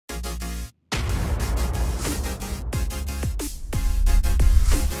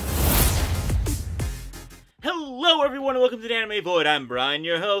Hello everyone and welcome to the Anime Void. I'm Brian,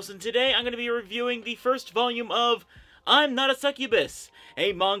 your host, and today I'm going to be reviewing the first volume of I'm Not a Succubus,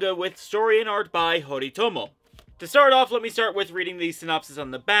 a manga with story and art by Horitomo. To start off, let me start with reading the synopsis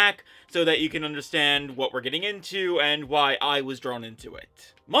on the back, so that you can understand what we're getting into and why I was drawn into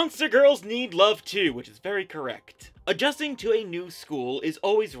it. Monster girls need love too, which is very correct. Adjusting to a new school is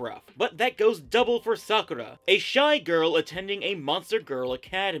always rough, but that goes double for Sakura, a shy girl attending a monster girl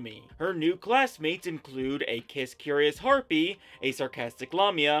academy. Her new classmates include a kiss-curious harpy, a sarcastic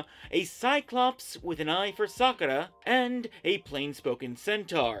lamia, a cyclops with an eye for Sakura, and a plain-spoken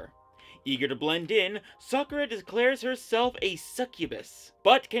centaur. Eager to blend in, Sakura declares herself a succubus.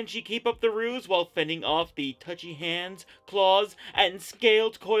 But can she keep up the ruse while fending off the touchy hands, claws, and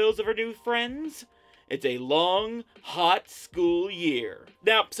scaled coils of her new friends? It's a long, hot school year.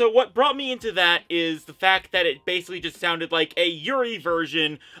 Now, so what brought me into that is the fact that it basically just sounded like a Yuri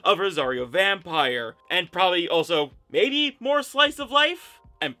version of Rosario Vampire, and probably also, maybe more slice of life?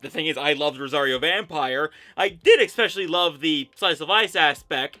 And the thing is, I loved Rosario Vampire. I did especially love the slice of life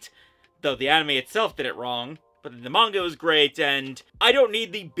aspect, though the anime itself did it wrong. But the manga was great, and I don't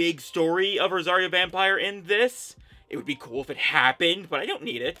need the big story of Rosario Vampire in this. It would be cool if it happened, but I don't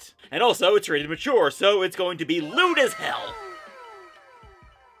need it. And also, it's rated mature, so it's going to be lewd as hell.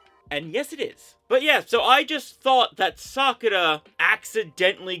 And yes, it is. But yeah, so I just thought that Sakura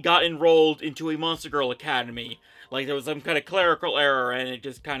accidentally got enrolled into a Monster Girl Academy. Like there was some kind of clerical error, and it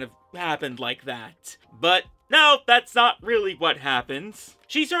just kind of happened like that. But no, that's not really what happens.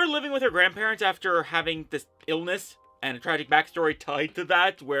 She started living with her grandparents after having this illness, and a tragic backstory tied to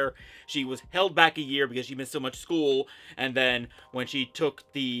that, where she was held back a year because she missed so much school, and then when she took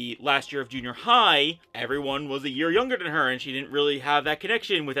the last year of junior high, everyone was a year younger than her, and she didn't really have that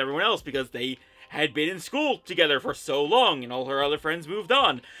connection with everyone else because they had been in school together for so long, and all her other friends moved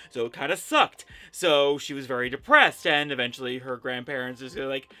on, so it kind of sucked. So she was very depressed, and eventually her grandparents just go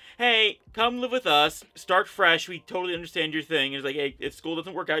like, hey, come live with us, start fresh, we totally understand your thing. And it's like, hey, if school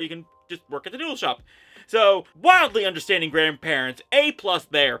doesn't work out, you can just work at the noodle shop. So, wildly understanding grandparents, A+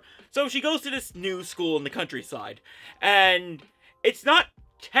 there. So she goes to this new school in the countryside, and it's not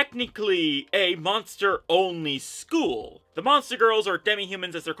technically a monster-only school. The monster girls, or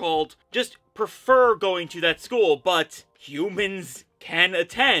demi-humans as they're called, just prefer going to that school, but humans can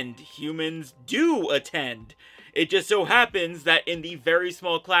attend. Humans do attend. It just so happens that in the very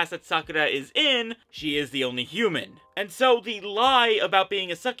small class that Sakura is in, she is the only human. And so the lie about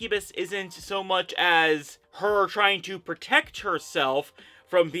being a succubus isn't so much as her trying to protect herself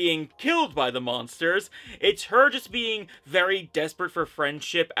from being killed by the monsters. It's her just being very desperate for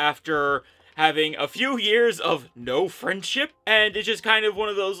friendship after having a few years of no friendship. And it's just kind of one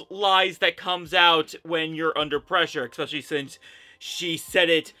of those lies that comes out when you're under pressure, especially since she said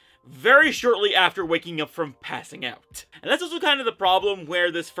it very shortly after waking up from passing out. And that's also kind of the problem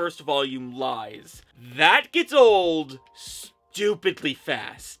where this first volume lies. That gets old stupidly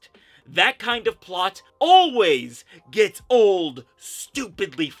fast. That kind of plot always gets old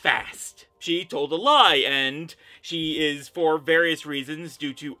stupidly fast. She told a lie, and she is, for various reasons,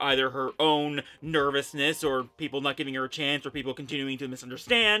 due to either her own nervousness, or people not giving her a chance, or people continuing to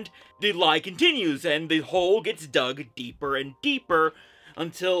misunderstand, the lie continues, and the hole gets dug deeper and deeper,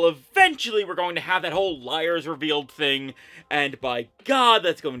 until eventually we're going to have that whole liars revealed thing, and by God,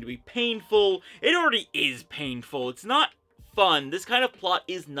 that's going to be painful. It already is painful. It's not fun. This kind of plot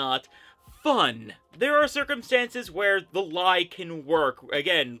is not fun. There are circumstances where the lie can work.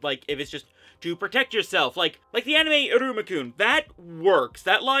 Again, like if it's just to protect yourself, like the anime Irumakun, that works.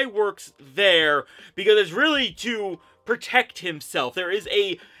 That lie works there because it's really to protect himself. There is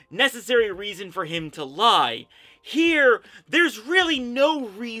a necessary reason for him to lie. Here, there's really no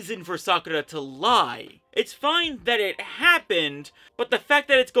reason for Sakura to lie. It's fine that it happened, but the fact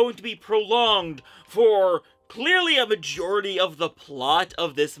that it's going to be prolonged for clearly a majority of the plot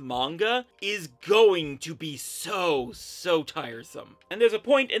of this manga is going to be so tiresome. And there's a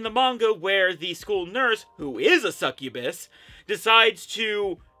point in the manga where the school nurse, who is a succubus, decides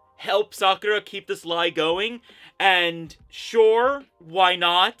to help Sakura keep this lie going, and sure, why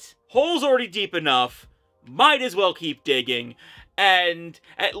not? Hole's already deep enough. Might as well keep digging. And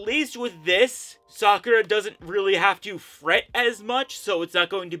at least with this, Sakura doesn't really have to fret as much, so it's not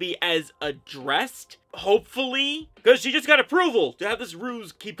going to be as addressed, hopefully, because she just got approval to have this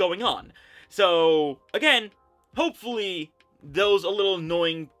ruse keep going on. So, again, hopefully those a little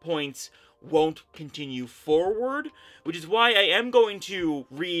annoying points won't continue forward, which is why I am going to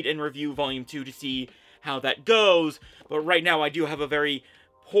read and review Volume 2 to see how that goes, but right now I do have a very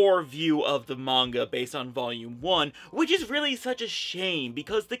poor view of the manga based on Volume 1, which is really such a shame,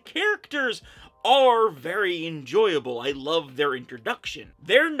 because the characters are very enjoyable. I love their introduction.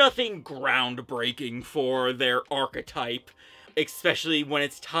 They're nothing groundbreaking for their archetype, especially when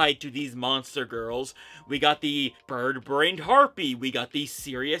it's tied to these monster girls. We got the bird-brained harpy, we got the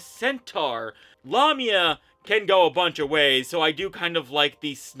serious centaur. Lamia can go a bunch of ways, so I do kind of like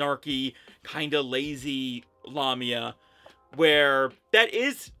the snarky, kinda lazy Lamia, where that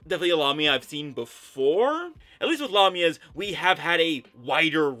is definitely a Lamia I've seen before. At least with Lamias, we have had a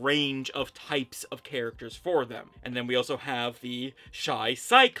wider range of types of characters for them. And then we also have the shy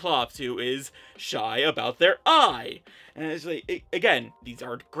Cyclops, who is shy about their eye. And it's like, again, these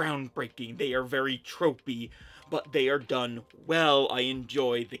aren't groundbreaking, they are very tropey, but they are done well. I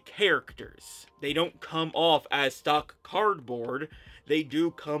enjoy the characters. They don't come off as stock cardboard, they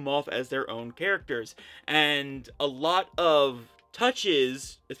do come off as their own characters. And a lot of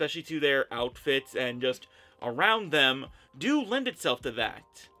touches, especially to their outfits and just around them, do lend itself to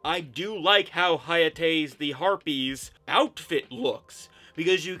that. I do like how Hayate's the Harpy's outfit looks,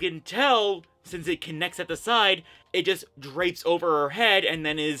 because you can tell, since it connects at the side, it just drapes over her head and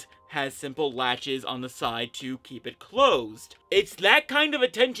then has simple latches on the side to keep it closed. It's that kind of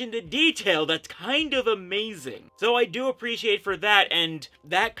attention to detail that's kind of amazing. So I do appreciate for that, and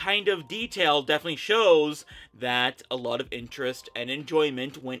that kind of detail definitely shows that a lot of interest and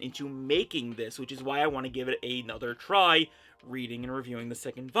enjoyment went into making this, which is why I want to give it another try, reading and reviewing the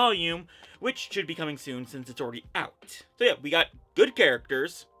second volume, which should be coming soon since it's already out. So yeah, we got good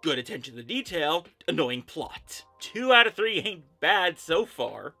characters, good attention to detail, annoying plot. 2 out of 3 ain't bad so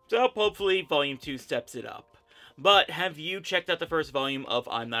far, so hopefully Volume 2 steps it up. But have you checked out the first volume of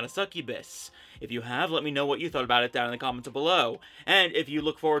I'm Not a Succubus? If you have, let me know what you thought about it down in the comments below. And if you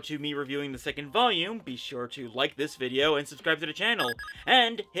look forward to me reviewing the second volume, be sure to like this video and subscribe to the channel.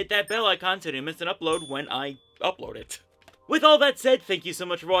 And hit that bell icon so you don't miss an upload when I upload it. With all that said, thank you so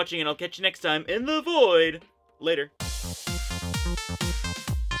much for watching, and I'll catch you next time in the void. Later.